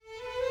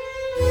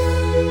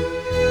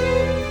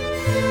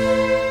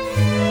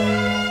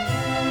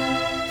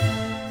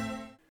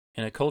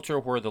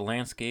culture where the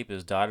landscape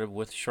is dotted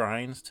with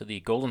shrines to the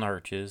golden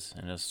arches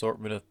and an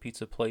assortment of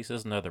pizza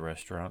places and other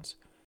restaurants,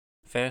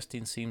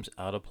 fasting seems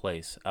out of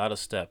place, out of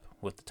step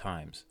with the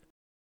times.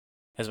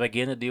 As I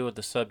begin to deal with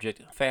the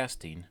subject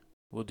fasting,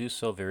 we'll do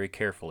so very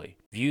carefully.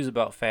 Views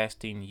about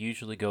fasting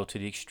usually go to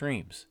the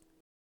extremes.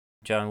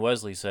 John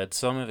Wesley said,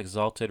 "Some have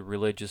exalted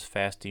religious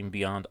fasting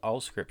beyond all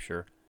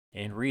scripture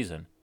and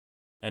reason,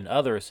 and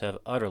others have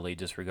utterly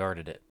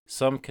disregarded it.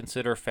 Some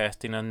consider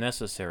fasting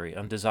unnecessary,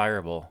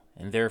 undesirable,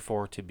 and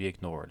therefore to be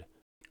ignored.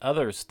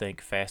 Others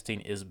think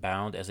fasting is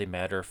bound as a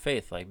matter of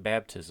faith, like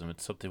baptism.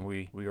 It's something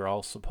we are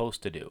all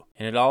supposed to do.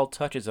 And it all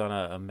touches on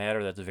a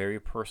matter that's very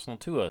personal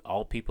to us.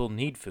 All people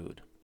need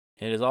food.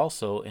 It is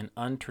also an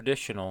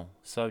untraditional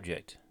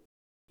subject.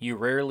 You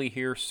rarely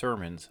hear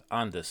sermons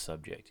on this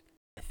subject.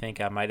 I think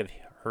I might have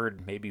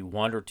heard maybe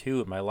one or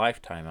two in my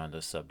lifetime on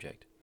this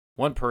subject.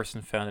 One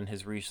person found in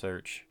his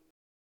research,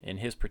 in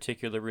his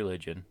particular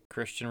religion,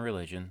 Christian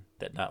religion,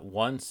 that not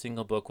one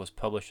single book was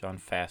published on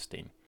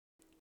fasting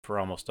for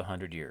almost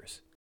 100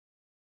 years.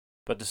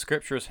 But the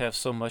scriptures have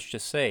so much to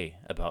say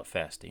about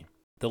fasting.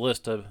 The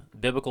list of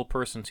biblical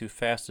persons who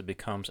fasted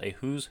becomes a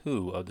who's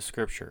who of the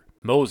scripture.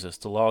 Moses,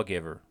 the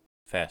lawgiver,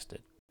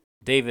 fasted.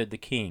 David, the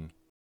king,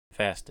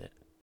 fasted.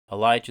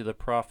 Elijah, the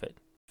prophet,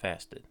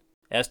 fasted.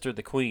 Esther,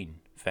 the queen,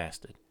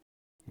 fasted.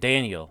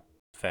 Daniel,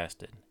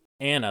 fasted.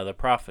 Anna, the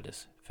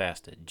prophetess,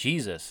 fasted.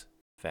 Jesus,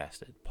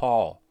 fasted.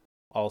 Paul,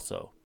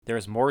 also. There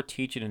is more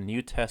teaching in the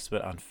New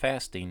Testament on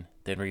fasting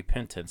than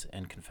repentance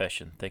and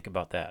confession. Think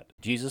about that.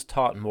 Jesus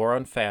taught more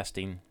on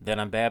fasting than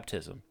on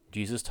baptism.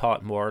 Jesus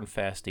taught more on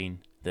fasting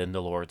than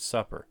the Lord's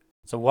Supper.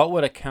 So what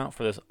would account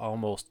for this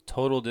almost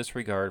total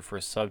disregard for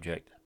a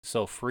subject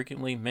so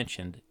frequently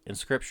mentioned in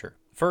Scripture?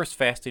 First,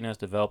 fasting has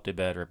developed a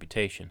bad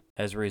reputation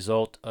as a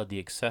result of the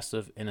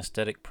excessive and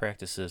ascetic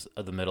practices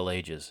of the Middle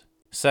Ages.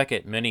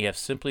 Second, many have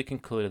simply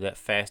concluded that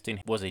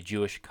fasting was a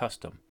Jewish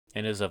custom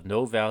and is of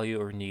no value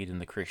or need in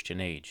the Christian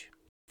age.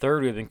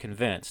 Third, we have been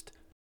convinced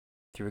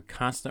through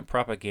constant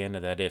propaganda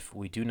that if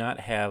we do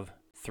not have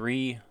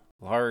 3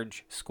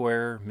 large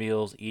square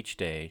meals each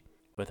day,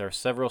 with our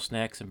several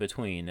snacks in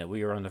between, that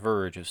we are on the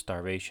verge of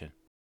starvation.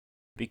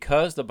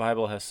 Because the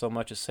Bible has so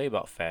much to say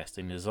about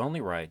fasting, it is only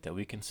right that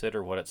we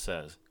consider what it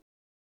says.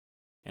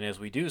 And as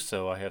we do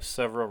so, I have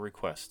several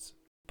requests.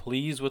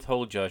 Please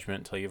withhold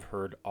judgment until you've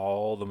heard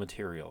all the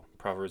material.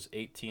 Proverbs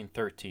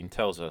 18:13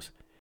 tells us,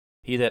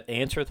 "He that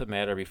answereth a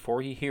matter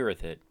before he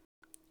heareth it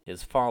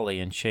is folly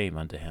and shame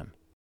unto him."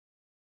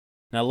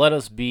 Now let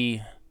us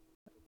be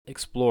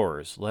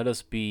explorers. Let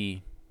us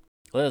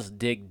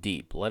dig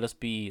deep. Let us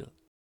be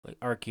like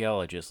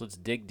archaeologists. Let's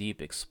dig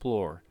deep,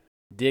 explore,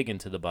 dig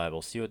into the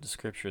Bible, see what the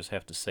scriptures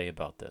have to say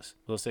about this.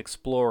 Let's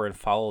explore and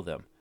follow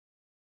them.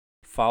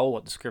 Follow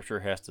what the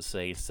scripture has to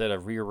say instead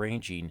of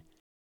rearranging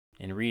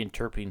and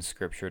reinterpreting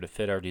scripture to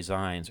fit our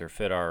designs or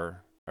fit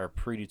our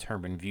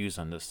predetermined views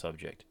on this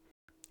subject.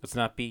 Let's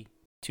not be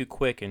too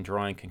quick in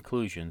drawing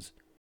conclusions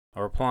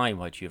or applying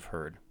what you've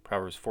heard.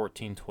 Proverbs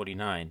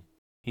 14:29,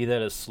 "He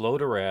that is slow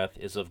to wrath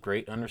is of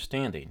great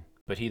understanding,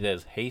 but he that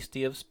is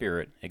hasty of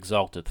spirit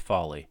exalteth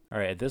folly." All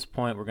right, at this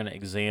point, we're going to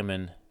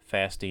examine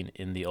fasting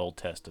in the Old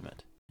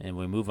Testament. And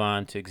we move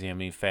on to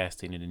examining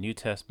fasting in the New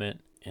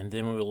Testament, and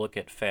then we will look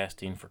at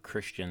fasting for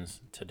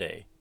Christians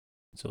today.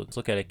 So let's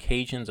look at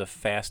occasions of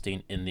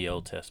fasting in the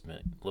Old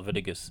Testament.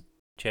 Leviticus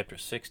chapter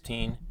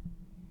 16,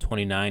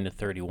 29 to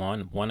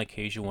 31. One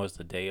occasion was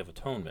the Day of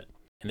Atonement.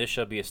 "And this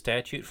shall be a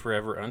statute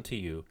forever unto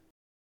you,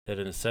 that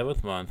in the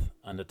 7th month,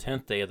 on the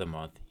 10th day of the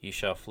month, ye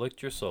shall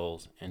afflict your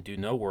souls, and do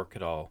no work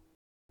at all,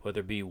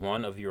 whether be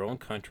one of your own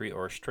country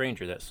or a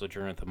stranger that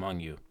sojourneth among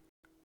you.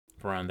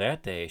 For on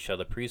that day shall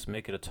the priest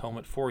make an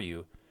atonement for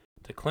you,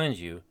 to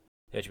cleanse you,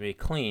 that you may be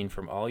clean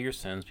from all your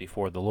sins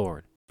before the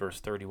Lord." Verse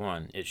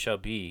 31, "It shall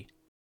be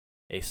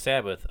a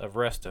Sabbath of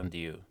rest unto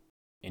you,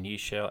 and ye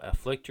shall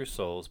afflict your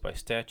souls by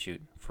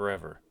statute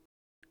forever."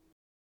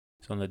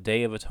 So on the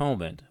Day of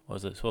Atonement,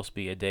 was it supposed to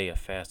be a day of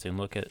fasting?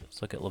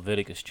 Let's look at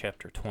Leviticus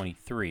chapter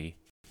 23,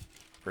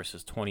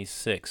 verses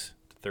 26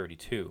 to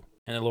 32.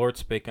 "And the Lord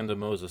spake unto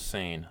Moses,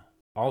 saying,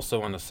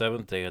 Also on the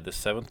 7th day of the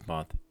 7th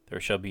month there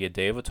shall be a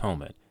Day of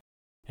Atonement.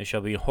 It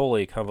shall be a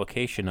holy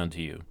convocation unto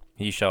you.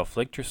 Ye shall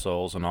afflict your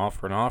souls, and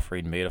offer an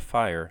offering made of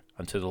fire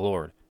unto the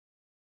Lord.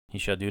 Ye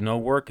shall do no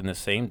work in the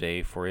same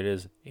day, for it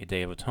is a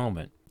Day of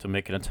Atonement, to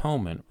make an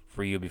atonement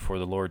for you before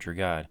the Lord your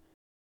God.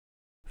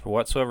 For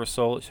whatsoever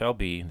soul it shall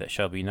be that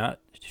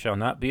shall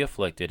not be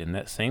afflicted in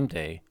that same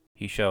day,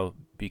 he shall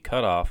be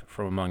cut off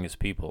from among his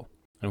people.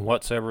 And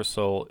whatsoever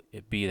soul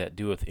it be that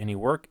doeth any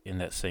work in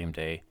that same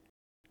day,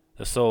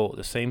 the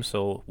same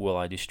soul will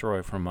I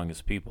destroy from among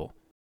his people.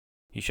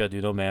 Ye shall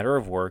do no manner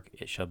of work.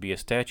 It shall be a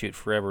statute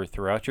forever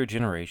throughout your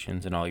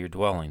generations in all your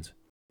dwellings.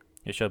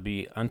 It shall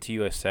be unto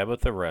you a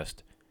Sabbath of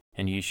rest,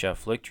 and ye shall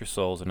afflict your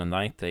souls on the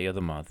 9th day of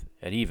the month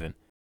at even.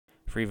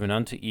 For even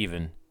unto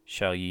even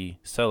shall ye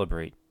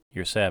celebrate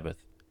your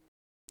Sabbath."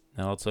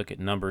 Now let's look at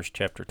Numbers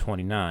chapter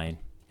 29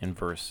 and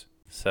verse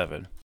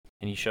 7.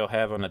 "And ye shall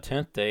have on the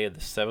 10th day of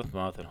the 7th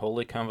month an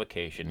holy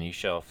convocation, and ye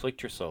shall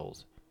afflict your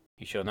souls.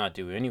 You shall not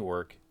do any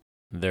work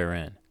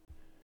therein.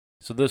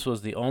 So this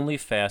was the only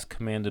fast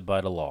commanded by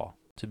the law,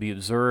 to be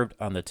observed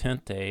on the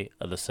 10th day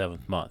of the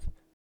 7th month.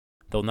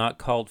 Though not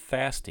called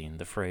fasting,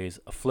 the phrase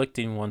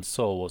afflicting one's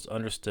soul was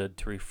understood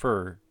to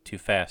refer to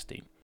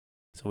fasting.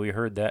 So we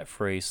heard that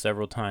phrase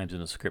several times in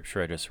the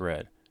scripture I just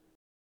read.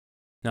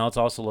 Now let's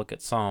also look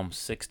at Psalm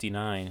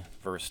 69,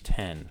 verse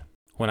 10.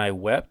 When I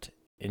wept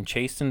and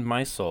chastened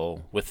my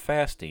soul with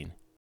fasting,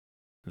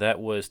 that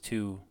was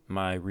to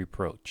my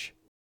reproach.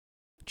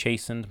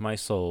 Chastened my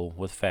soul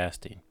with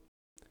fasting.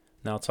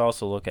 Now let's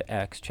also look at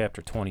Acts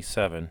chapter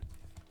 27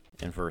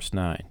 and verse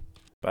 9.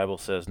 The Bible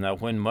says, Now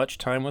when much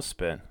time was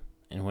spent,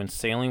 and when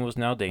sailing was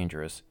now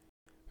dangerous,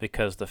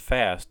 because the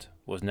fast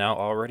was now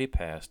already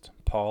past,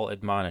 Paul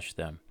admonished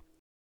them.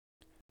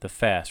 The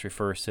fast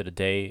refers to the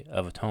Day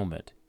of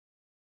Atonement.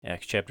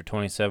 Acts chapter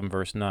 27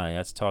 verse 9,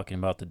 that's talking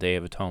about the Day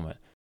of Atonement.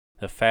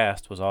 The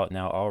fast was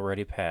now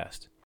already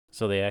past.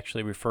 So they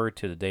actually referred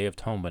to the Day of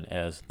Atonement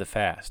as the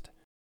fast.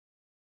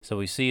 So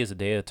we see as the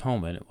Day of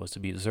Atonement was to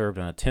be observed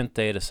on the 10th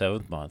day of the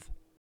 7th month.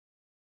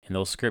 In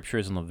those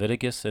scriptures in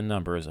Leviticus and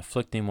Numbers,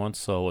 afflicting one's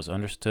soul was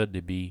understood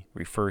to be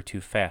referred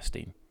to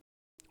fasting.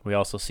 We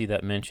also see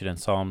that mentioned in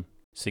Psalm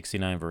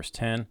 69 verse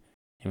 10,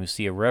 and we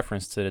see a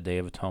reference to the Day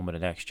of Atonement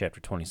in Acts chapter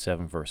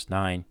 27 verse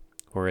 9,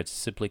 where it's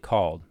simply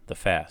called the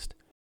fast.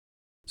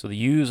 So the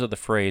use of the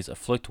phrase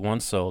afflict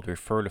one's soul to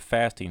refer to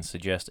fasting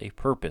suggests a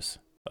purpose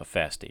of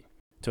fasting,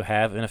 to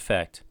have an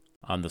effect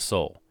on the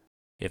soul.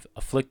 If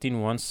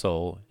afflicting one's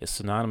soul is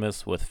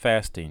synonymous with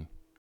fasting,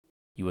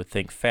 you would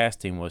think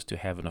fasting was to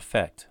have an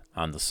effect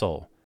on the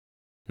soul.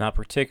 Not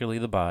particularly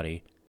the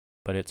body,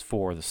 but it's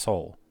for the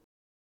soul.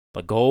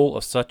 The goal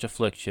of such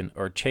affliction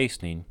or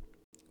chastening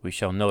we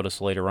shall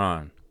notice later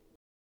on.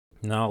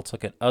 Now let's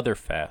look at other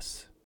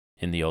fasts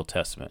in the Old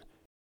Testament.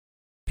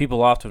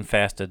 People often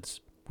fasted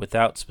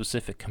without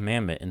specific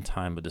commandment in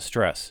time of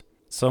distress.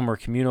 Some were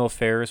communal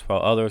affairs,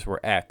 while others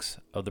were acts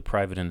of the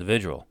private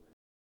individual.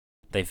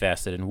 They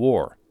fasted in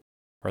war,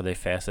 or they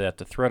fasted at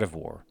the threat of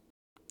war.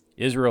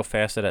 Israel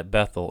fasted at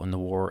Bethel in the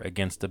war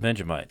against the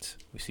Benjamites.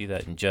 We see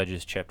that in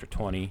Judges chapter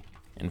 20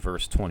 and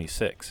verse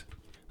 26.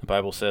 The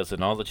Bible says,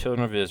 And all the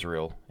children of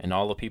Israel and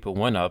all the people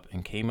went up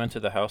and came unto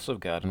the house of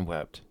God and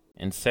wept,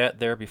 and sat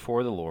there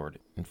before the Lord,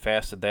 and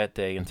fasted that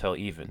day until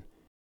even,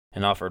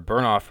 and offered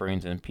burnt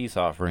offerings and peace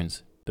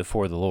offerings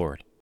before the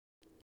Lord.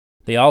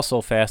 They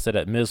also fasted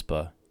at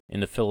Mizpah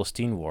in the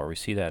Philistine war. We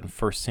see that in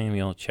 1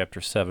 Samuel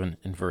chapter 7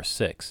 and verse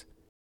 6.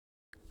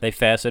 They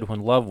fasted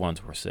when loved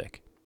ones were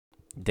sick.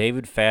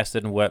 David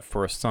fasted and wept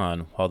for a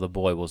son while the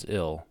boy was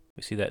ill.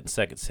 We see that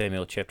in 2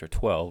 Samuel chapter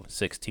 12,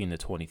 16 to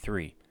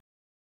 23.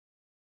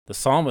 The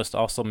psalmist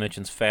also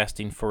mentions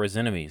fasting for his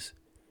enemies.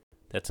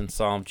 That's in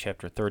Psalm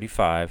chapter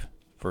 35,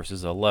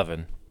 verses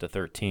 11 to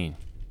 13.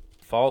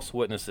 False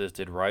witnesses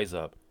did rise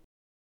up.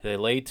 They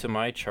laid to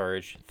my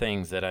charge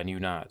things that I knew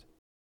not.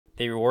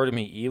 They rewarded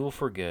me evil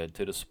for good,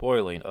 to the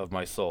spoiling of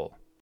my soul.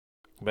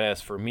 But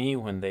as for me,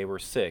 when they were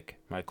sick,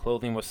 my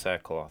clothing was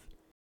sackcloth.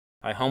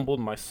 I humbled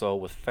my soul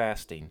with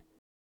fasting,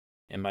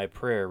 and my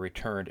prayer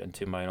returned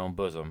unto mine own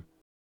bosom.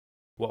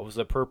 What was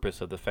the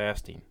purpose of the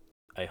fasting?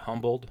 I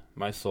humbled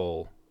my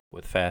soul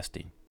with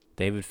fasting.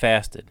 David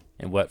fasted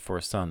and wept for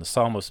his son. The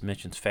psalmist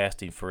mentions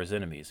fasting for his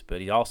enemies,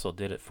 but he also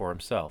did it for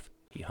himself.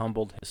 He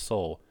humbled his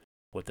soul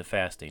with the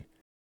fasting.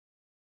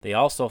 They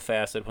also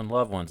fasted when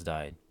loved ones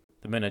died.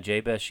 The men of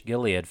Jabesh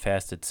Gilead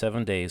fasted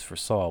 7 days for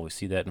Saul. We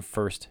see that in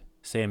 1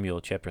 Samuel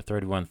chapter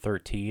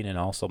 31:13, and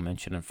also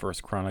mentioned in 1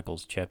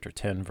 Chronicles chapter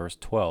 10 verse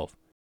 12.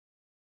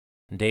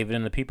 And David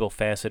and the people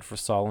fasted for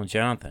Saul and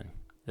Jonathan.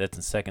 That's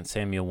in 2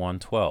 Samuel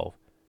 1:12.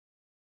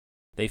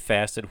 They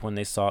fasted when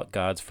they sought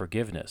God's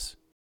forgiveness.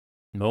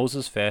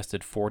 Moses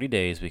fasted 40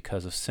 days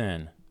because of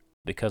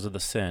the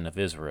sin of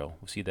Israel.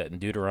 We see that in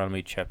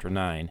Deuteronomy chapter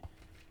 9,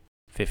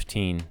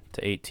 15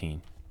 to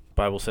 18. The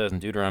Bible says in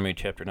Deuteronomy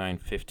chapter 9,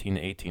 15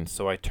 to 18,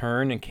 So I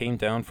turned and came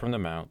down from the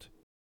mount,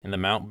 and the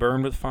mount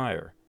burned with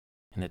fire,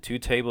 and the 2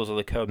 tables of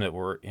the covenant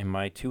were in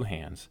my 2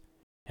 hands.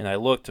 And I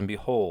looked, and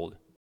behold,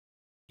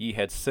 ye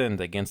had sinned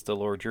against the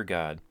Lord your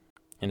God,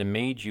 and had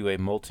made you a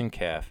molten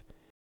calf,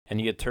 and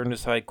ye had turned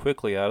aside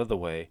quickly out of the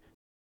way,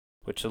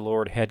 which the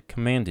Lord had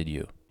commanded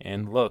you.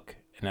 And look,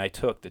 and I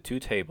took the 2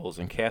 tables,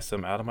 and cast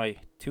them out of my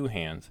 2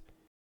 hands,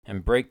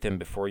 and brake them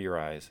before your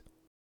eyes.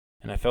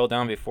 And I fell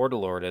down before the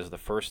Lord as the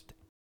first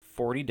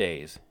 40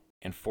 days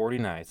and 40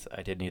 nights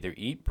I did neither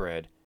eat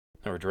bread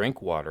nor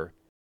drink water,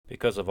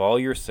 because of all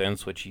your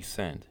sins which ye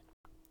sinned,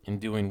 in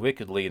doing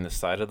wickedly in the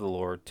sight of the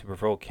Lord, to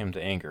provoke him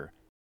to anger.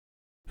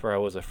 For I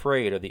was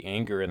afraid of the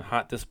anger and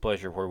hot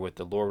displeasure wherewith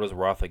the Lord was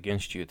wroth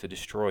against you, to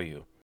destroy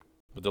you.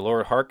 But the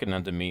Lord hearkened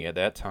unto me at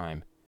that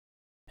time,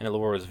 and the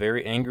Lord was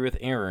very angry with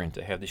Aaron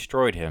to have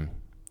destroyed him.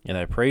 And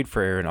I prayed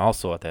for Aaron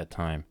also at that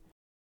time.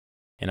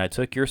 And I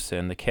took your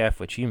sin, the calf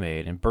which ye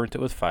made, and burnt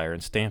it with fire,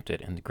 and stamped it,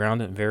 and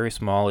ground it very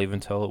small, even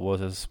till it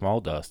was as small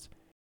dust.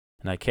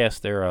 And I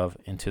cast thereof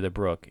into the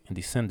brook, and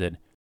descended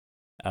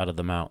out of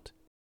the mount.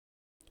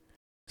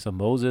 So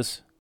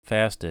Moses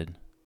fasted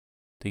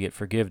to get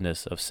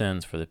forgiveness of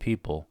sins for the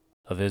people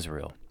of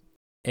Israel.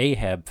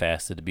 Ahab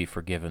fasted to be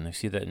forgiven. We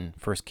see that in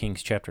 1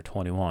 Kings chapter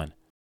 21.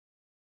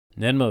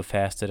 Nineveh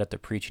fasted at the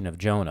preaching of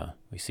Jonah.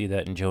 We see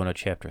that in Jonah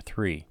chapter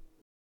 3.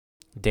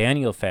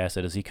 Daniel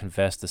fasted as he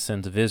confessed the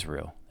sins of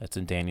Israel. That's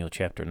in Daniel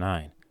chapter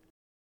 9.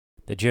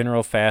 The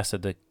general fast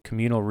at the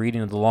communal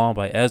reading of the law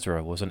by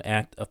Ezra was an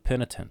act of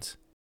penitence.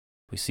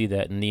 We see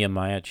that in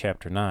Nehemiah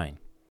chapter 9.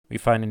 We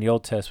find in the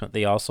Old Testament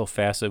they also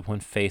fasted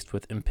when faced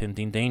with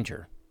impending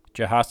danger.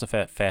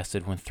 Jehoshaphat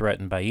fasted when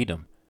threatened by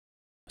Edom.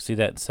 We see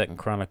that in 2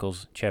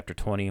 Chronicles chapter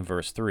 20 and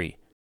verse 3.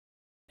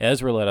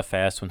 Ezra led a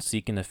fast when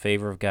seeking the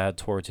favor of God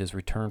towards his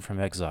return from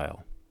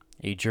exile,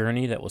 a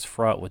journey that was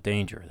fraught with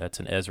danger. That's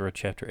in Ezra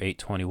chapter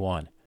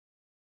 8:21.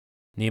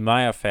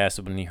 Nehemiah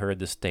fasted when he heard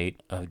the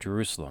state of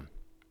Jerusalem.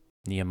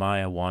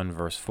 Nehemiah 1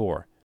 verse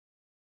 4.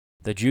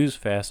 The Jews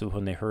fasted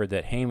when they heard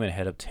that Haman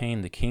had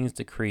obtained the king's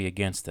decree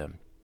against them.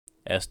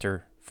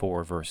 Esther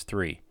 4 verse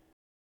 3.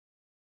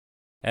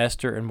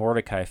 Esther and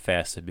Mordecai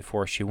fasted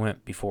before she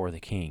went before the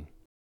king.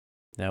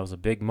 That was a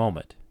big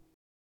moment,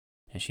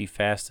 and she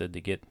fasted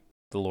to get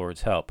the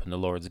Lord's help and the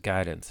Lord's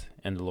guidance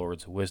and the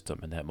Lord's wisdom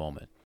in that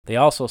moment. They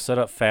also set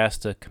up fasts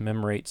to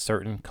commemorate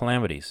certain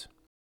calamities.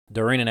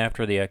 During and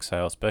after the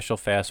exile, special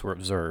fasts were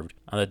observed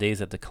on the days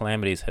that the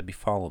calamities had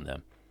befallen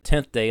them.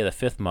 10th day of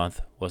the 5th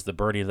month was the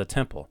burning of the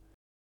temple.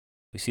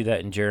 We see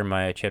that in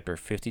Jeremiah chapter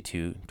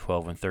 52,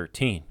 12 and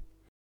 13.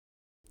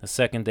 The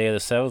 2nd day of the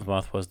 7th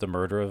month was the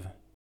murder of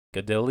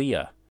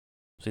Gedaliah.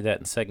 We see that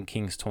in 2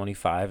 Kings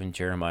 25 and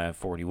Jeremiah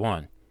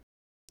 41.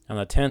 On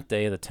the 10th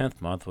day of the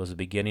 10th month was the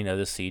beginning of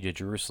the siege of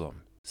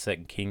Jerusalem.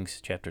 2 Kings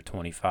chapter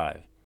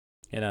 25.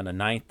 And on the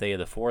 9th day of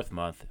the 4th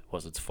month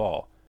was its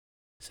fall.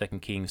 2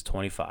 Kings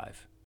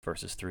 25,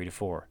 verses 3 to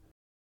 4.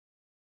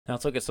 Now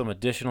let's look at some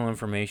additional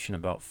information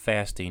about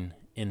fasting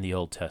in the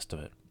Old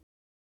Testament.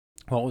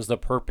 What was the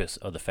purpose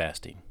of the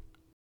fasting?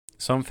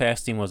 Some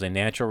fasting was a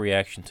natural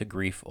reaction to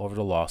grief over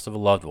the loss of a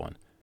loved one,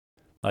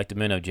 like the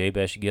men of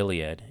Jabesh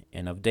Gilead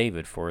and of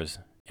David for his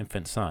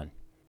infant son.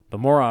 But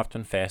more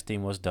often,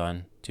 fasting was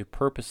done to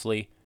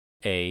purposely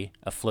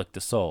afflict the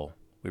soul.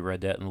 We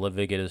read that in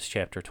Leviticus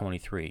chapter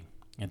 23.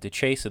 And to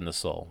chasten the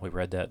soul. We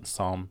read that in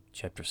Psalm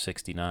chapter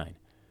 69.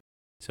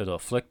 So to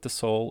afflict the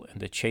soul and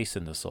to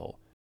chasten the soul.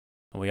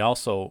 And we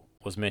also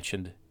was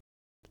mentioned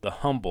to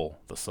humble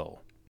the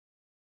soul.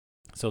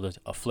 So to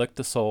afflict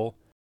the soul,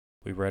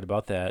 we read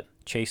about that.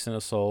 Chasten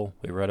the soul,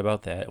 we read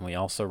about that. And we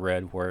also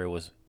read where it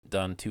was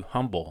done to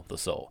humble the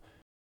soul.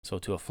 So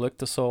to afflict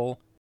the soul,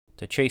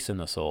 to chasten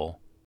the soul,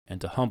 and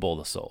to humble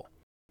the soul.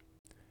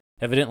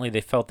 Evidently,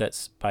 they felt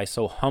that by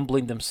so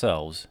humbling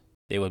themselves,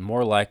 they would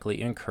more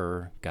likely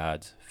incur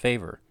God's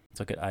favor. Let's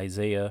look at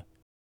Isaiah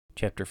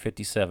chapter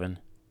 57,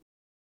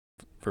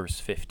 verse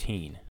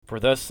 15. For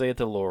thus saith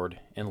the Lord,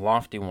 and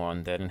lofty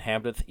one that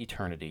inhabiteth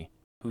eternity,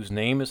 whose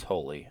name is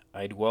holy,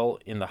 I dwell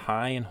in the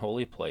high and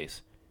holy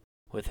place,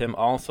 with him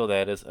also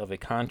that is of a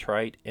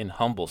contrite and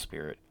humble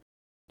spirit,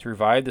 to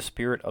revive the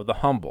spirit of the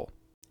humble,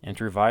 and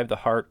to revive the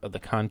heart of the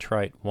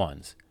contrite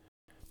ones.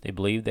 They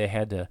believed they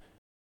had to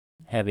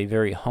have a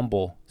very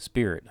humble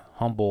spirit,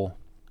 humble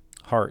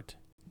heart,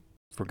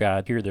 for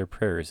God to hear their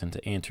prayers and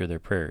to answer their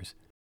prayers.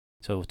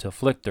 So to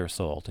afflict their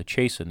soul, to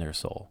chasten their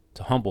soul,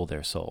 to humble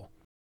their soul.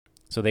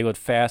 So they would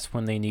fast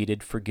when they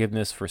needed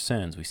forgiveness for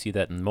sins. We see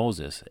that in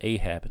Moses,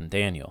 Ahab, and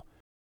Daniel.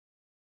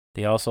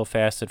 They also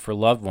fasted for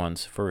loved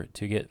ones for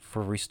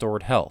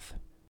restored health.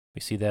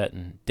 We see that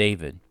in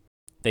David.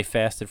 They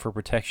fasted for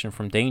protection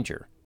from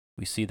danger.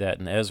 We see that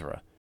in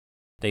Ezra.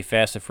 They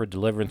fasted for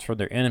deliverance from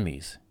their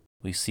enemies.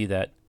 We see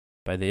that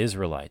by the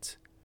Israelites.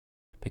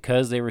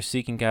 Because they were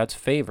seeking God's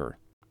favor,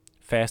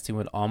 fasting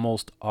would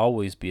almost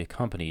always be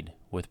accompanied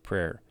with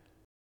prayer.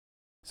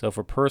 So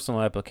for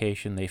personal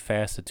application, they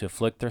fasted to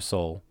afflict their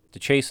soul, to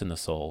chasten the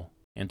soul,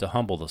 and to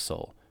humble the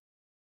soul.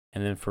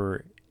 And then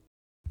for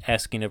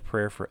asking a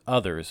prayer for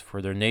others,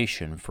 for their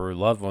nation, for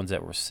loved ones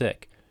that were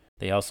sick,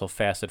 they also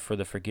fasted for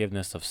the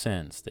forgiveness of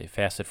sins. They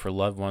fasted for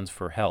loved ones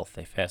for health.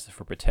 They fasted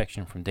for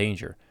protection from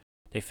danger.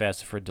 They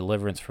fasted for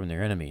deliverance from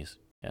their enemies.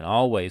 And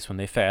always when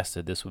they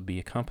fasted, this would be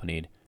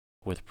accompanied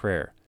with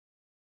prayer.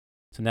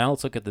 So now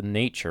let's look at the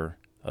nature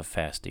of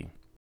fasting.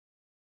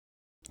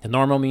 The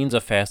normal means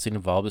of fasting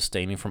involved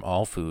abstaining from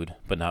all food,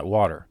 but not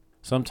water.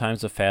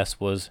 Sometimes the fast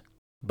was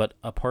but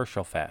a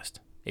partial fast,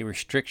 a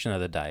restriction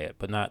of the diet,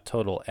 but not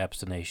total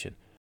abstination.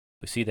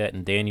 We see that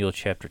in Daniel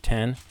chapter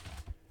 10,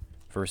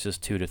 verses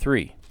 2 to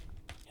 3.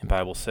 The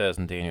Bible says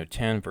in Daniel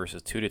 10,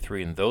 verses 2 to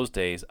 3, in those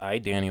days I,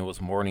 Daniel,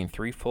 was mourning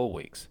 3 full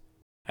weeks.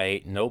 I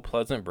ate no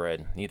pleasant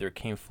bread, neither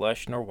came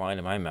flesh nor wine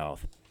in my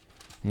mouth,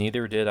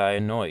 neither did I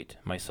anoint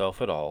myself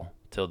at all,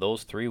 till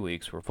those 3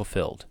 weeks were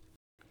fulfilled.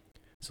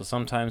 So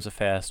sometimes the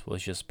fast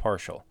was just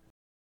partial.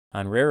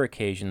 On rare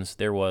occasions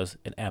there was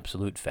an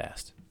absolute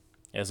fast,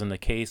 as in the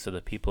case of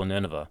the people of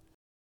Nineveh,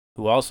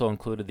 who also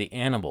included the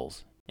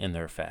animals in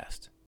their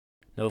fast.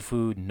 No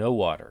food, no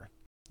water,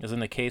 as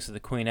in the case of the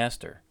Queen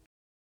Esther.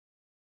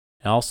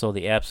 And also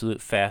the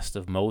absolute fast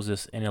of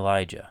Moses and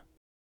Elijah.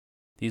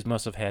 These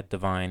must have had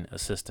divine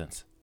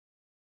assistance.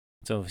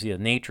 So we see the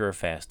nature of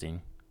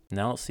fasting.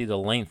 Now let's see the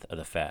length of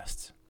the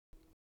fasts.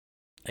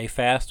 A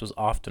fast was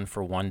often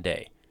for one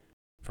day,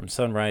 from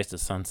sunrise to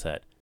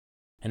sunset,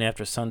 and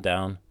after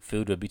sundown,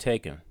 food would be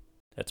taken.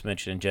 That's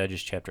mentioned in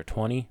Judges chapter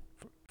 20,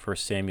 1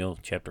 Samuel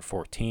chapter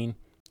 14,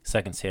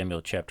 2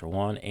 Samuel chapter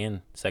 1,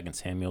 and 2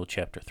 Samuel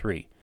chapter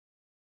 3.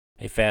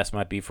 A fast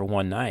might be for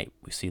one night.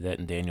 We see that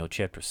in Daniel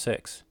chapter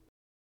 6.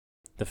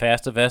 The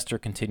fast of Esther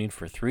continued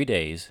for 3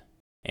 days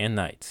and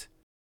nights,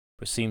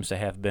 which seems to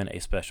have been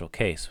a special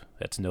case.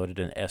 That's noted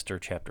in Esther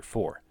chapter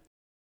 4.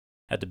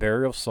 At the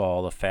burial of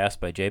Saul, the fast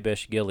by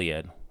Jabesh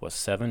Gilead was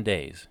 7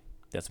 days.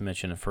 That's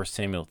mentioned in 1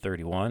 Samuel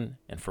 31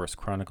 and 1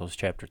 Chronicles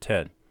chapter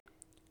 10.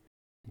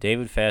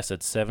 David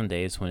fasted 7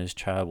 days when his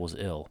child was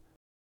ill.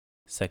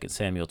 2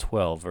 Samuel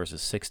 12,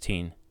 verses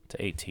 16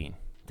 to 18.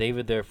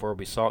 David therefore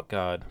besought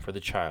God for the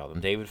child,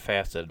 and David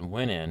fasted and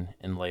went in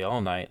and lay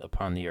all night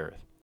upon the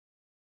earth.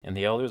 And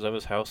the elders of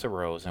his house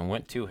arose and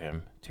went to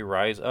him to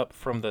rise up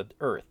from the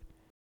earth.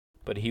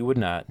 But he would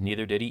not,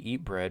 neither did he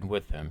eat bread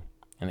with them.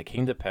 And it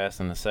came to pass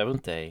on the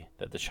 7th day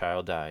that the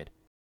child died.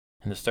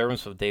 And the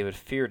servants of David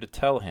feared to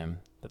tell him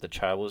that the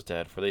child was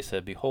dead, for they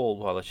said, Behold,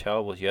 while the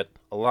child was yet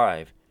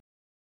alive,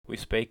 we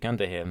spake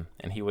unto him,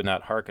 and he would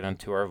not hearken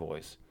unto our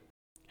voice.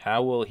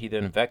 How will he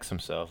then vex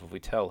himself if we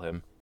tell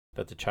him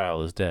that the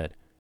child is dead?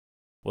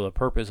 Well, the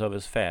purpose of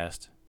his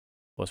fast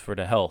was for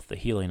the health, the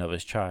healing of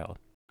his child.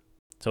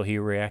 So he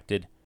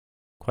reacted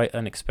quite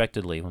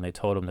unexpectedly when they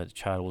told him that the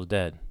child was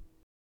dead.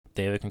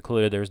 David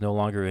concluded there was no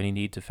longer any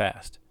need to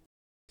fast,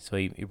 so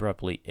he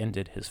abruptly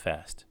ended his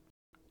fast.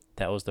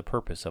 That was the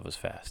purpose of his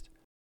fast.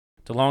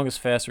 The longest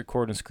fasts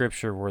recorded in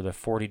Scripture were the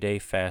 40-day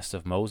fasts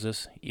of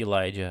Moses,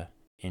 Elijah,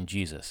 and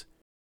Jesus.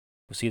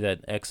 We see that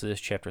in Exodus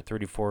chapter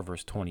 34,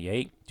 verse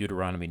 28,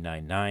 Deuteronomy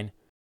 9:9,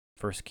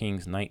 1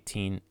 Kings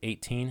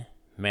 19:18,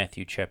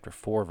 Matthew chapter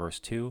 4, verse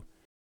 2,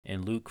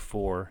 and Luke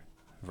 4,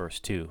 verse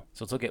 2.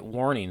 So let's look at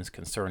warnings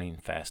concerning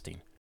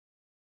fasting.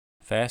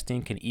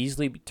 Fasting can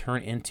easily be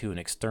turned into an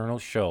external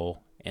show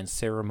and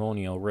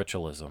ceremonial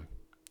ritualism.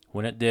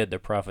 When it did, the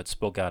prophets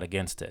spoke out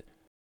against it.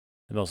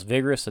 The most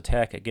vigorous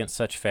attack against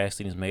such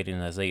fasting is made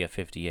in Isaiah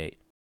 58.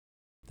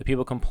 The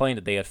people complained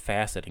that they had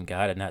fasted and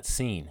God had not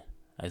seen,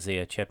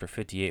 Isaiah chapter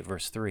 58,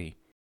 verse 3,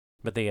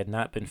 but they had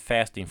not been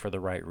fasting for the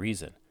right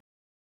reason,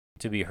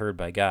 to be heard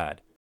by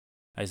God,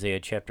 Isaiah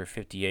chapter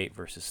 58,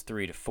 verses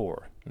 3 to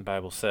 4. The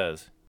Bible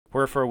says,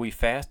 Wherefore we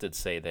fasted,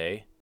 say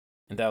they,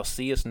 and thou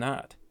seest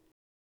not.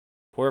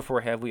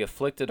 Wherefore have we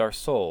afflicted our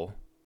soul,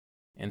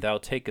 and thou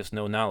takest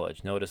no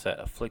knowledge. Notice that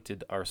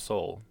afflicted our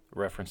soul,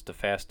 reference to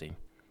fasting.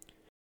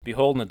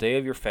 Behold, in the day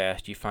of your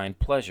fast ye find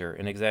pleasure,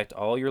 and exact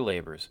all your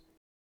labors.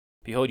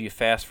 Behold, ye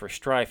fast for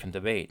strife and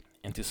debate,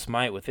 and to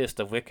smite with fist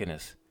of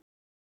wickedness.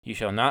 Ye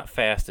shall not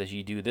fast as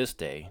ye do this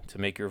day, to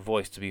make your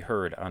voice to be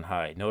heard on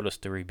high. Notice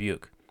the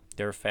rebuke.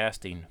 They are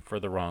fasting for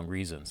the wrong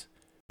reasons.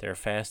 They are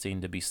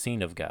fasting to be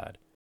seen of God,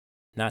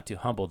 not to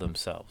humble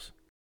themselves.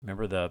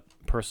 Remember, the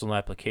personal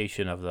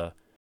application of the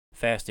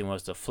fasting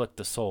was to afflict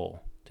the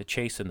soul, to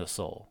chasten the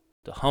soul,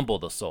 to humble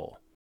the soul.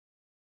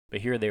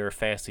 But here they were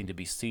fasting to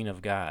be seen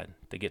of God,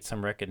 to get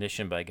some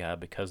recognition by God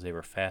because they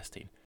were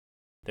fasting.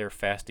 They were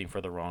fasting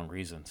for the wrong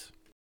reasons.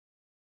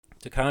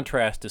 To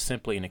contrast to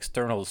simply an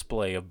external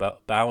display of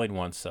bowing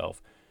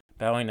oneself,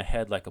 bowing the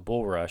head like a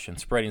bulrush, and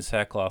spreading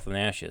sackcloth and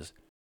ashes,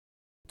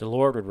 the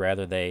Lord would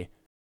rather they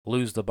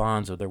loose the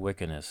bonds of their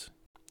wickedness.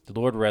 The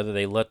Lord would rather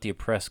they let the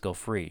oppressed go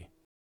free,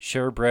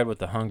 share bread with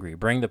the hungry,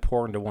 bring the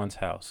poor into one's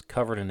house,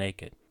 covered and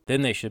naked.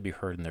 Then they should be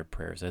heard in their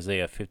prayers,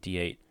 Isaiah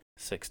 58,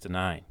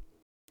 6-9.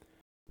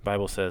 The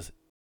Bible says,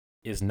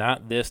 Is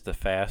not this the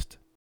fast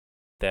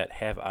that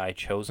have I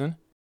chosen?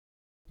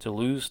 To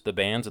loose the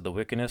bands of the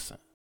wickedness,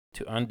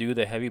 to undo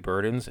the heavy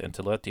burdens, and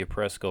to let the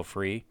oppressed go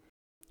free,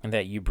 and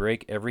that you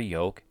break every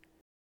yoke?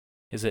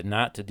 Is it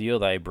not to deal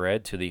thy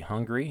bread to the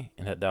hungry,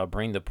 and that thou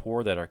bring the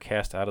poor that are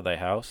cast out of thy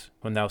house?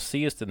 When thou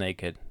seest the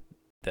naked,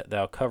 that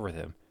thou cover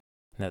them,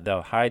 and that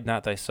thou hide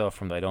not thyself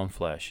from thine own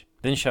flesh.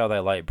 Then shall thy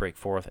light break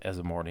forth as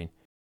the morning.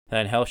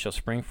 Thine health shall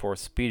spring forth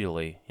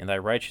speedily, and thy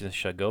righteousness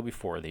shall go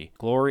before thee.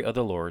 Glory of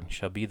the Lord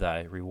shall be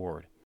thy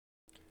reward.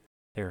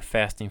 They are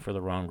fasting for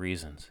the wrong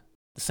reasons.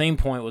 The same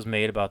point was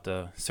made about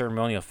the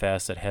ceremonial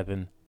fasts that had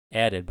been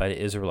added by the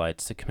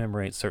Israelites to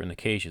commemorate certain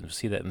occasions. We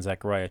see that in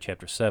Zechariah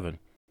chapter 7.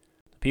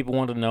 The people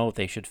wanted to know if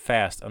they should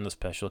fast on the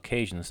special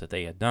occasions that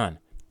they had done.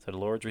 So the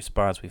Lord's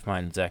response we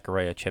find in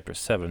Zechariah chapter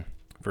 7,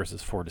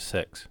 verses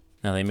 4-6.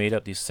 Now they made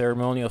up these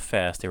ceremonial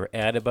fasts. They were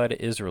added by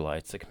the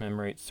Israelites to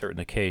commemorate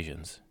certain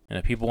occasions. And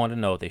the people wanted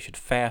to know if they should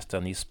fast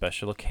on these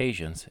special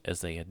occasions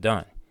as they had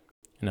done.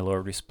 And the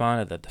Lord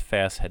responded that the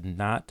fast had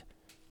not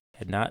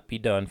be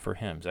done for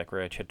him.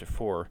 Zechariah 7,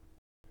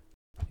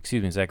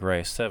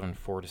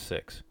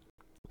 4-6.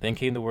 Then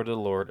came the word of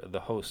the Lord of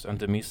the hosts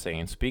unto me,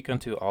 saying, Speak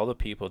unto all the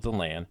people of the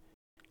land,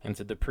 and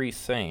to the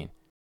priests, saying,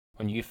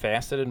 When ye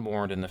fasted and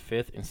mourned in the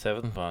 5th and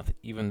 7th month,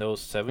 even those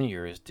 7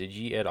 years, did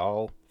ye at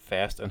all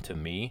fast unto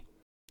me,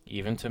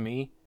 even to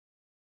me?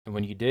 And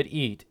when ye did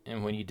eat,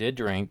 and when ye did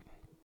drink,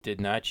 did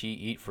not ye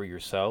eat for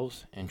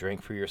yourselves, and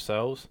drink for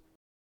yourselves?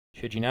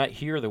 Should ye not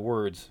hear the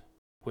words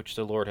which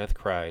the Lord hath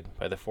cried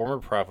by the former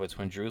prophets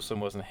when Jerusalem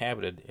was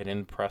inhabited and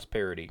in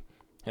prosperity,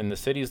 and the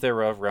cities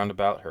thereof round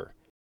about her,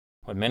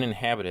 when men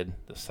inhabited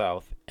the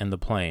south and the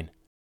plain.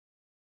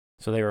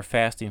 So they were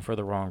fasting for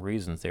the wrong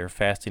reasons. They were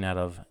fasting out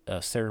of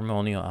a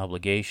ceremonial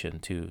obligation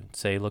to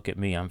say, look at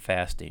me, I'm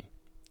fasting,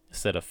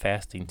 instead of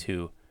fasting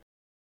to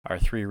our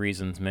three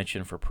reasons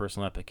mentioned for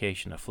personal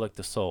application: afflict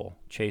the soul,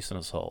 chasten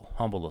the soul,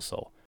 humble the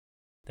soul.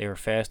 They were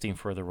fasting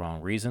for the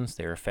wrong reasons.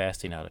 They were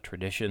fasting out of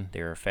tradition.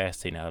 They were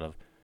fasting out of,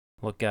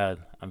 look, God,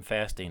 I'm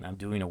fasting. I'm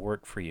doing a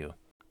work for you.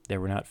 They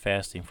were not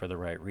fasting for the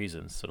right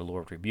reasons, so the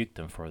Lord rebuked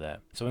them for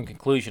that. So in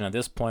conclusion, at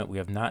this point, we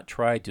have not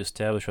tried to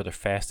establish whether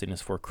fasting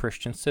is for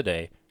Christians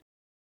today.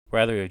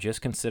 Rather, we have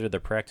just considered the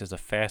practice of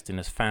fasting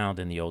as found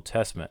in the Old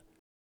Testament,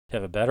 to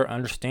have a better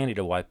understanding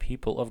of why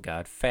people of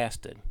God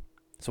fasted.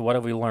 So what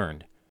have we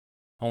learned?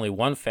 Only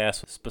one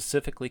fast was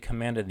specifically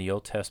commanded in the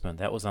Old Testament.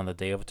 That was on the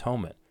Day of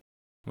Atonement.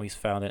 We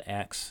found in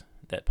Acts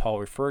that Paul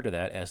referred to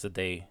that as the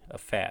day of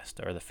fast,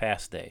 or the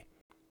fast day.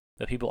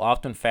 The people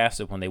often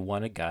fasted when they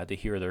wanted God to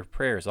hear their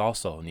prayers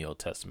also in the Old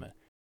Testament.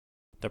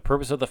 The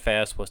purpose of the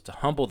fast was to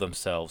humble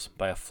themselves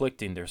by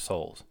afflicting their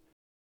souls.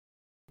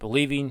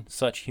 Believing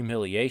such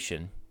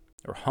humiliation,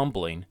 or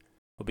humbling,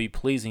 would be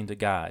pleasing to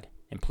God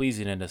and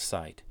pleasing in His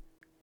sight.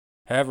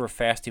 However,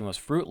 fasting was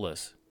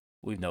fruitless,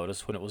 we've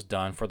noticed, when it was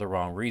done for the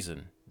wrong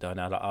reason, done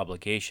out of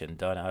obligation,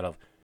 done out of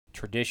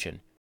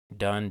tradition,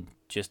 done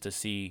just to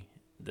see,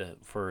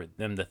 for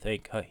them to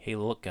think, hey,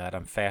 look, God,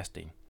 I'm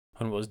fasting.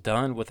 When it was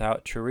done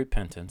without true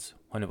repentance,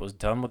 when it was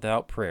done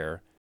without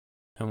prayer,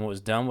 and when it was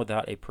done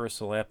without a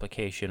personal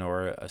application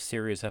or a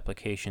serious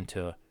application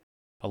to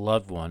a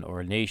loved one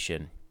or a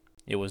nation,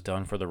 it was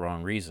done for the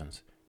wrong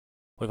reasons.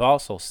 We've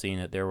also seen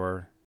that there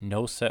were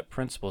no set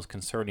principles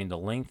concerning the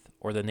length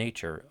or the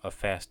nature of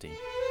fasting.